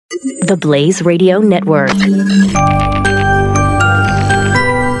the Blaze Radio Network.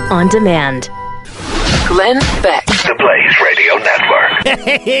 On demand. Glenn Beck. The Blaze Radio Network.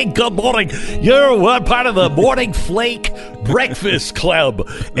 Hey, good morning. You're one part of the Morning Flake Breakfast Club.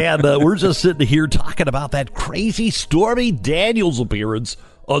 And we're just sitting here talking about that crazy Stormy Daniels appearance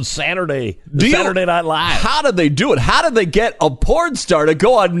on Saturday Night Live. How did they do it? How did they get a porn star to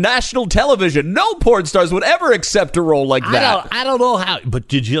go on national television? No porn stars would ever accept a role like that. I don't know how, but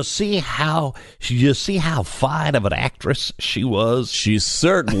did you see how fine of an actress she was? She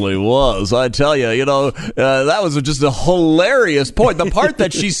certainly was. I tell you, that was just a hilarious point. The part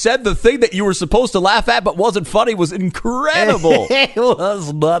that she said the thing that you were supposed to laugh at but wasn't funny was incredible. It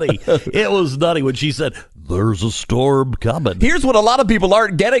was nutty. It was nutty when she said, "There's a storm coming." Here's what a lot of people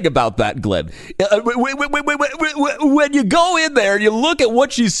aren't getting about that, Glenn. When you go in there and you look at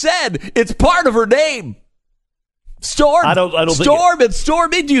what she said, it's part of her name. Storm. I don't Storm think and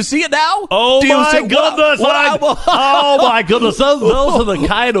Stormy. Do you see it now? Oh, my goodness. Oh, my goodness. Those are the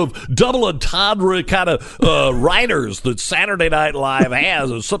kind of double entendre kind of writers that Saturday Night Live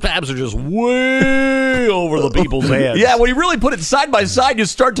has. And sometimes they're just way over the people's heads. Yeah, when you really put it side by side, you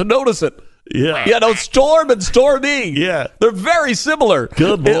start to notice it. Yeah. Storm and Stormy. Yeah. They're very similar.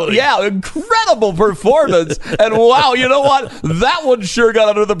 Good morning. Yeah, incredible performance. And wow, you know what? That one sure got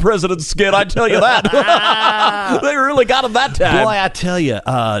under the president's skin, I tell you that. They really got him that time. Boy, I tell you,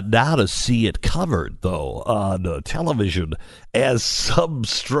 now to see it covered, though, on television as some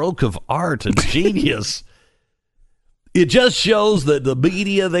stroke of art and genius, it just shows that the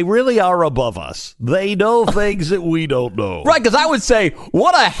media, they really are above us. They know things that we don't know. Right, because I would say,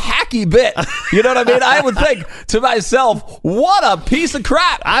 what a hacky bit. You know what I mean? I would think to myself, what a piece of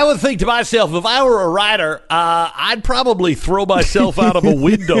crap. I would think to myself, if I were a writer, I'd probably throw myself out of a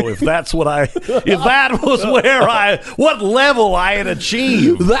window if that was what level I had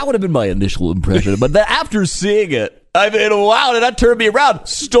achieved. That would have been my initial impression. But then after seeing it, I mean, wow, did that turn me around?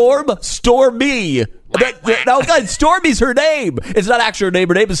 Stormy. Now, guys, Stormy's her name. It's not actually her name.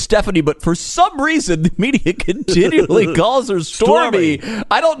 Her name is Stephanie, but for some reason, the media continually calls her Stormy.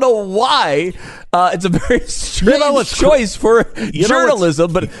 I don't know why. It's a very strange choice for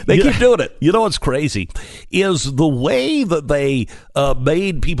journalism, but they keep doing it. You know what's crazy is the way that they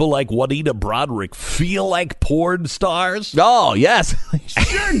made people like Juanita Broderick feel like porn stars. Oh, yes. They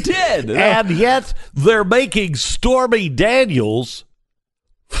sure did. And yet, they're making Stormy Daniels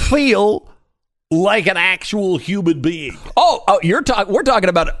feel like an actual human being. We're talking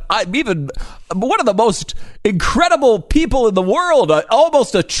about even one of the most incredible people in the world,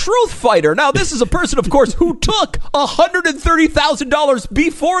 almost a truth fighter. Now, this is a person, of course, who took $130,000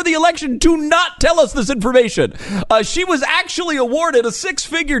 before the election to not tell us this information. She was actually awarded a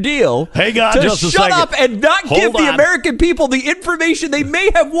six-figure deal to just shut up and not give the American people the information they may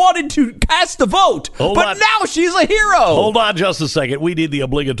have wanted to cast a vote. But now she's a hero. Hold on just a second. We need the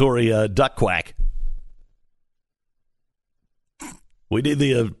obligatory duck quack. We need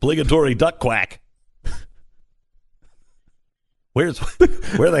the obligatory duck quack. Where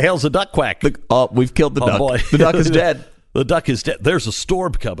the hell's the duck quack? We've killed the duck. Boy. The duck is dead. The duck is dead. There's a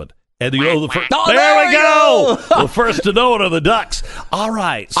storm coming. And there we go. The first to know it are the ducks. All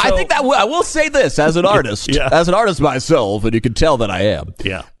right. So, I think that I will say this as an artist, as an artist myself, and you can tell that I am.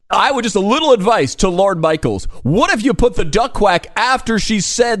 Yeah. I would just a little advice to Lorne Michaels. What if you put the duck quack after she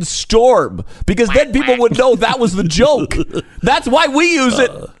said storm? Because then people would know that was the joke. That's why we use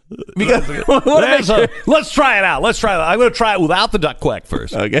it. Because let's try it out. I'm going to try it without the duck quack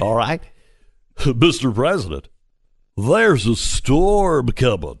first. Okay. All right. Mr. President, there's a storm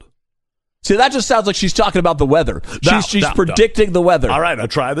coming. See, that just sounds like she's talking about the weather. She's predicting the weather. All right, I'll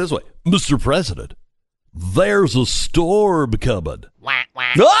try it this way. Mr. President, there's a storm coming. Oh!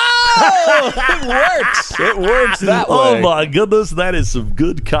 It works that way. Oh, my goodness. That is some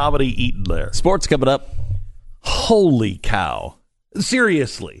good comedy eaten there. Sports coming up. Holy cow.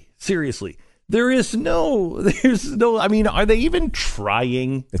 Seriously. There's no, I mean, are they even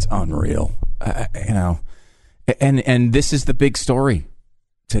trying? It's unreal. And this is the big story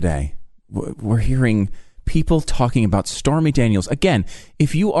today. We're hearing people talking about Stormy Daniels. Again,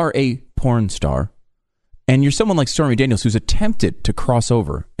 if you are a porn star, and you're someone like Stormy Daniels who's attempted to cross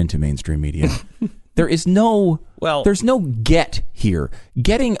over into mainstream media, there's no get here.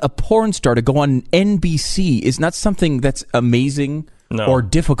 Getting a porn star to go on NBC is not something that's amazing or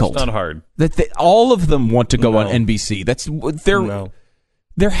difficult. It's not hard. All of them want to go on NBC.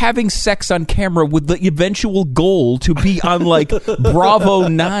 They're having sex on camera with the eventual goal to be on like Bravo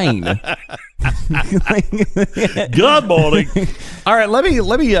 9. Good morning. All right, let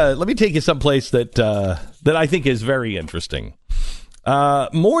me take you someplace that I think is very interesting.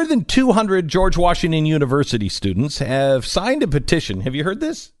 More than 200 George Washington University students have signed a petition. Have you heard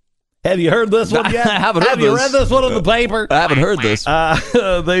this? Have you heard this one yet? I haven't heard Have you this. read this one in the paper? I haven't heard this.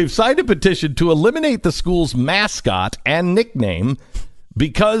 They've signed a petition to eliminate the school's mascot and nickname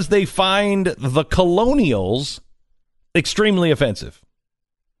because they find the Colonials extremely offensive.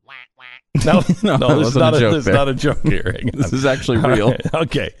 No, this is not a joke here. This is actually real. Right,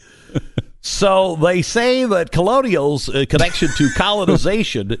 okay. So they say that Colonials' connection to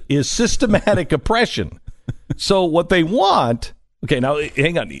colonization is systematic oppression. So what they want... Okay, now,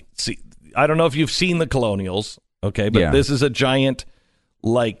 hang on. See, I don't know if you've seen the Colonials, okay, but this is a giant,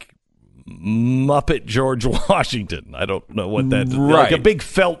 like, Muppet George Washington. I don't know what that is. Right. Like a big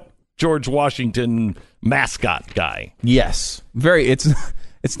felt George Washington mascot guy. Yes. It's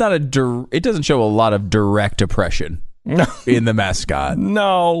not it doesn't show a lot of direct oppression in the mascot.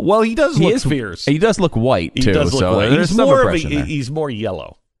 No. Well, he does look fierce. He does look white, too. He does look white. There's some oppression there. He's more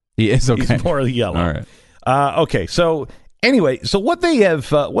yellow. He is, okay. He's more yellow. All right. Okay, so... Anyway, so what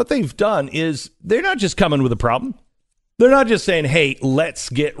they've done is they're not just coming with a problem. They're not just saying, "Hey, let's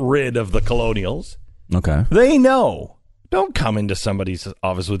get rid of the Colonials." Okay. They know. Don't come into somebody's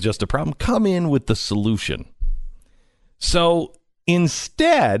office with just a problem. Come in with the solution. So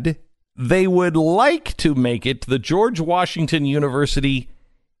instead, they would like to make it the George Washington University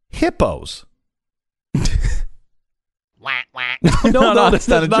Hippos. No, that's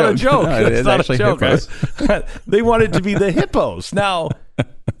not a joke. No, that's not a joke. Hippos. They want it to be the Hippos. Now,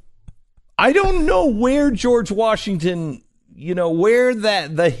 I don't know where George Washington, where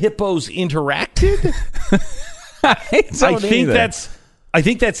the Hippos interacted. I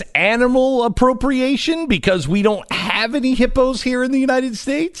think that's animal appropriation because we don't have any hippos here in the United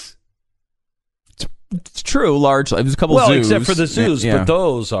States. It's true, largely. There's a couple zoos. Except for the zoos, but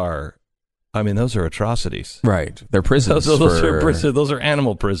those are atrocities. Right. They're prisons. Those are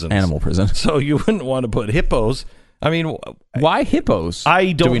animal prisons. Animal prison. So you wouldn't want to put hippos. I mean, why hippos?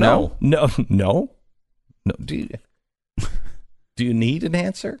 I don't Do we know. No. Do you need an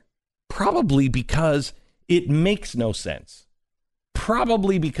answer? Probably because it makes no sense.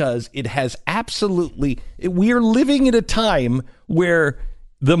 Probably because it has we are living at a time where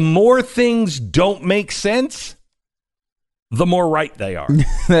the more things don't make sense, the more right they are.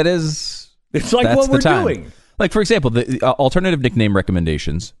 It's like what we're doing. Like, for example, the alternative nickname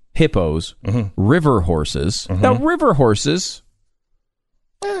recommendations, hippos, river horses. Now, river horses,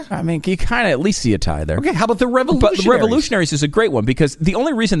 I mean, you kind of at least see a tie there. Okay, how about the revolutionaries? But the revolutionaries is a great one because the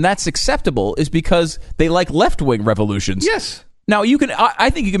only reason that's acceptable is because they like left-wing revolutions. Yes. Now, I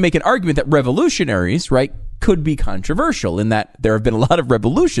think you can make an argument that revolutionaries, right, could be controversial in that there have been a lot of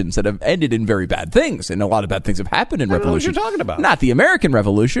revolutions that have ended in very bad things, and a lot of bad things have happened in revolutions. I don't know what you're talking about. Not the American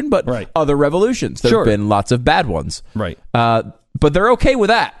Revolution, but other revolutions. There have been lots of bad ones. Right. But they're okay with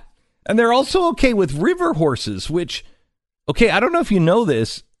that. And they're also okay with river horses, which, I don't know if you know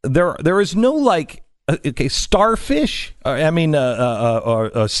this, there is no, starfish,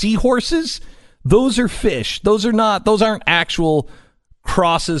 seahorses. Those are fish. Those aren't actual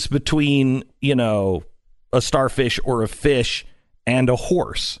crosses between, a starfish or a fish and a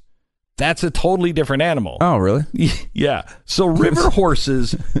horse. That's a totally different animal. Oh, really? Yeah. So river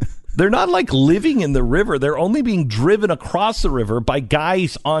horses, they're not like living in the river. They're only being driven across the river by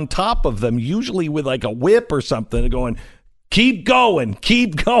guys on top of them, usually with like a whip or something, going, keep going.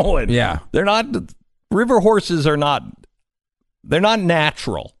 Yeah. River horses they're not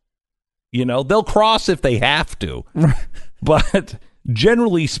natural. They'll cross if they have to. But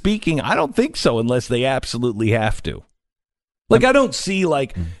generally speaking, I don't think so unless they absolutely have to. Like, I don't see,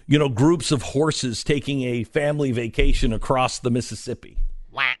 groups of horses taking a family vacation across the Mississippi.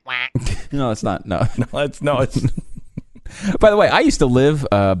 No, it's not. No. It's. By the way, I used to live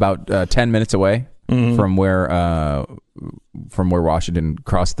about 10 minutes away from where Washington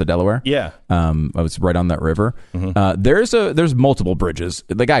crossed the Delaware. Yeah. I was right on that river. There's multiple bridges.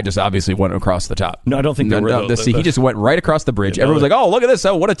 The guy just obviously went across the top. No, I don't think he just went right across the bridge. Everyone's like, "Oh, look at this!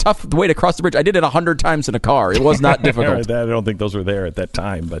 Oh, what a tough way to cross the bridge!" I did it 100 times in a car. It was not difficult. I don't think those were there at that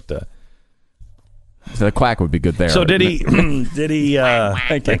time, but so the Quack would be good there. So did he?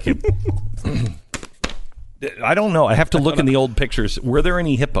 Thank you. I don't know. I have to look in the old pictures. Were there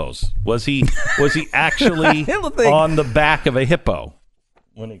any hippos? Was he actually on the back of a hippo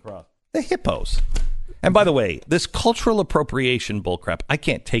when he crossed? The hippos. And by the way, this cultural appropriation bullcrap, I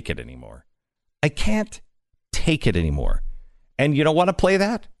can't take it anymore. And you don't want to play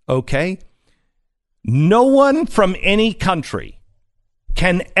that? Okay. No one from any country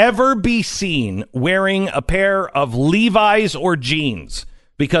can ever be seen wearing a pair of Levi's or jeans,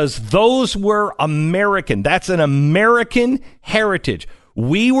 because those were American. That's an American heritage.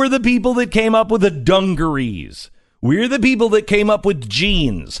 We were the people that came up with the dungarees. We're the people that came up with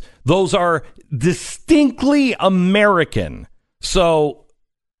jeans. Those are distinctly American. So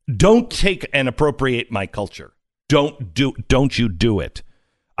don't take and appropriate my culture. Don't you do it.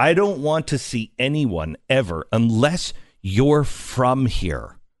 I don't want to see anyone ever, unless you're from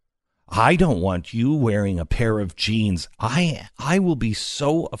here. I don't want you wearing a pair of jeans. I will be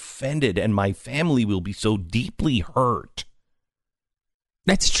so offended, and my family will be so deeply hurt.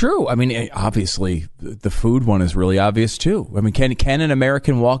 That's true. I mean, obviously, the food one is really obvious, too. I mean, can an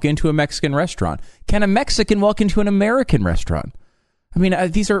American walk into a Mexican restaurant? Can a Mexican walk into an American restaurant? I mean,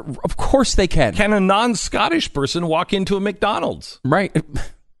 these are, of course they can. Can a non-Scottish person walk into a McDonald's? Right.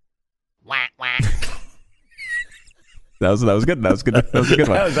 That was good. That was good. That was a good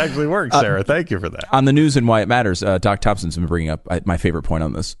one. That was actually worked, Sarah. Thank you for that. On the news and why it matters, Doc Thompson's been bringing up my favorite point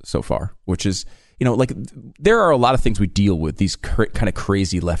on this so far, which is, like there are a lot of things we deal with, these kind of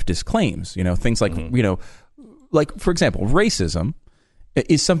crazy leftist claims, things like, like, for example, racism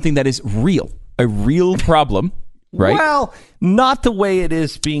is something that is real, a real problem. Right. Well, not the way it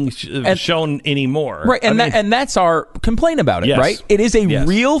is being shown anymore. Right. And that's our complaint about it. Yes. Right. It is a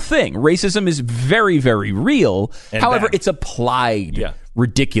real thing. Racism is very, very real. And however, bad. It's applied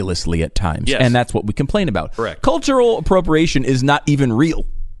ridiculously at times. Yes. And that's what we complain about. Correct. Cultural appropriation is not even real.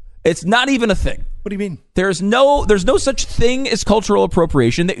 It's not even a thing. What do you mean? There's no such thing as cultural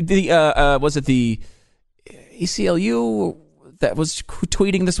appropriation. Was it the ACLU that was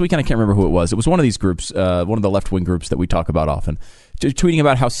tweeting this weekend? I can't remember who it was. It was one of these groups, one of the left-wing groups that we talk about often, tweeting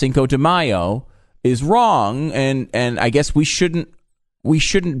about how Cinco de Mayo is wrong, and I guess we shouldn't.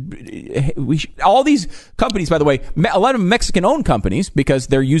 All these companies, by the way, a lot of Mexican-owned companies, because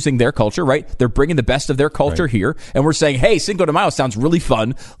they're using their culture, right? They're bringing the best of their culture here, and we're saying, hey, Cinco de Mayo sounds really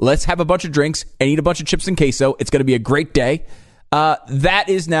fun. Let's have a bunch of drinks and eat a bunch of chips and queso. It's going to be a great day. That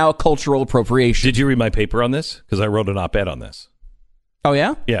is now cultural appropriation. Did you read my paper on this? Because I wrote an op-ed on this. Oh,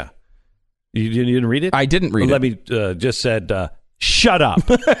 yeah? Yeah. You didn't read it? I didn't read it. Let me just said, shut up.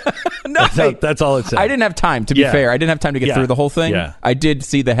 No, that's all it said. I didn't have time, to be fair. I didn't have time to get through the whole thing. Yeah. I did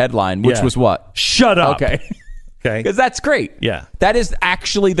see the headline, which was what? Shut up. Okay. Okay. Because that's great. Yeah. That is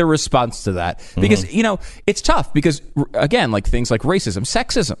actually the response to that. Because, it's tough because, again, like things like racism,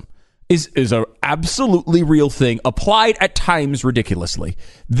 sexism is a absolutely real thing, applied at times ridiculously.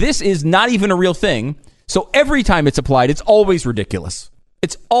 This is not even a real thing. So every time it's applied, it's always ridiculous.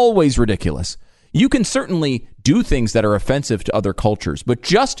 It's always ridiculous. You can certainly do things that are offensive to other cultures, but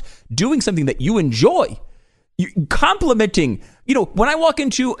just doing something that you enjoy, complimenting, when I walk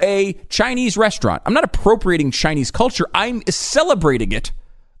into a Chinese restaurant, I'm not appropriating Chinese culture. I'm celebrating it.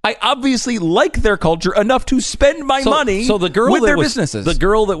 I obviously like their culture enough to spend my money with their businesses. The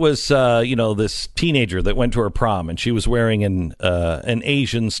girl that was, this teenager that went to her prom, and she was wearing an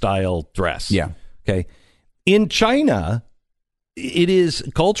Asian-style dress. Yeah. Okay. In China, it is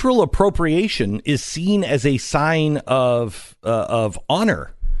cultural appropriation is seen as a sign of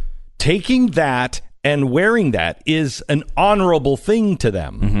honor. Taking that and wearing that is an honorable thing to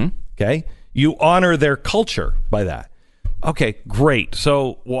them. Mm-hmm. Okay, you honor their culture by that. Okay, great.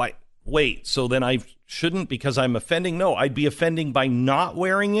 So wait. So then I shouldn't, because I'm offending? No, I'd be offending by not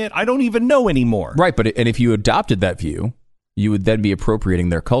wearing it. I don't even know anymore. Right, and if you adopted that view, you would then be appropriating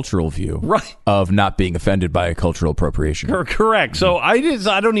their cultural view of not being offended by a cultural appropriation. Correct. So I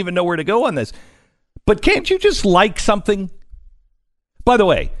don't even know where to go on this. But can't you just like something? By the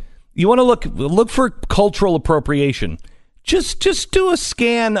way, you want to look for cultural appropriation. Just do a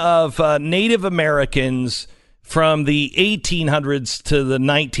scan of Native Americans from the 1800s to the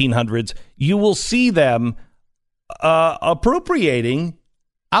 1900s. You will see them appropriating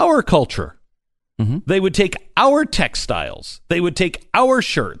our culture. Mm-hmm. They would take our textiles. They would take our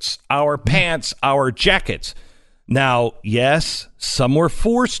shirts, our pants, our jackets. Now, yes, some were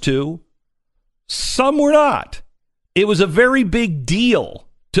forced to. Some were not. It was a very big deal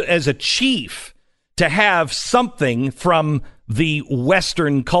as a chief to have something from the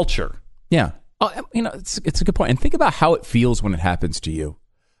Western culture. Yeah. It's a good point. And think about how it feels when it happens to you.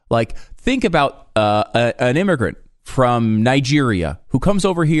 Like, think about an immigrant from Nigeria who comes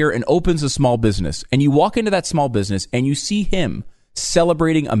over here and opens a small business, and you walk into that small business and you see him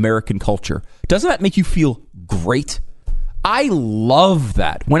celebrating American culture. Doesn't that make you feel great? I love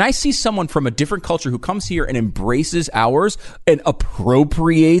that. When I see someone from a different culture who comes here and embraces ours and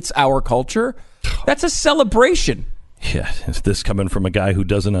appropriates our culture, that's a celebration. Yeah, is this coming from a guy who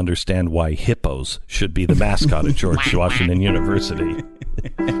doesn't understand why hippos should be the mascot at George Washington University?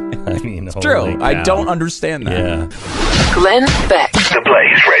 I mean, True. I don't understand that. Yeah. Glenn Beck. The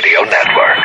Blaze Radio Network.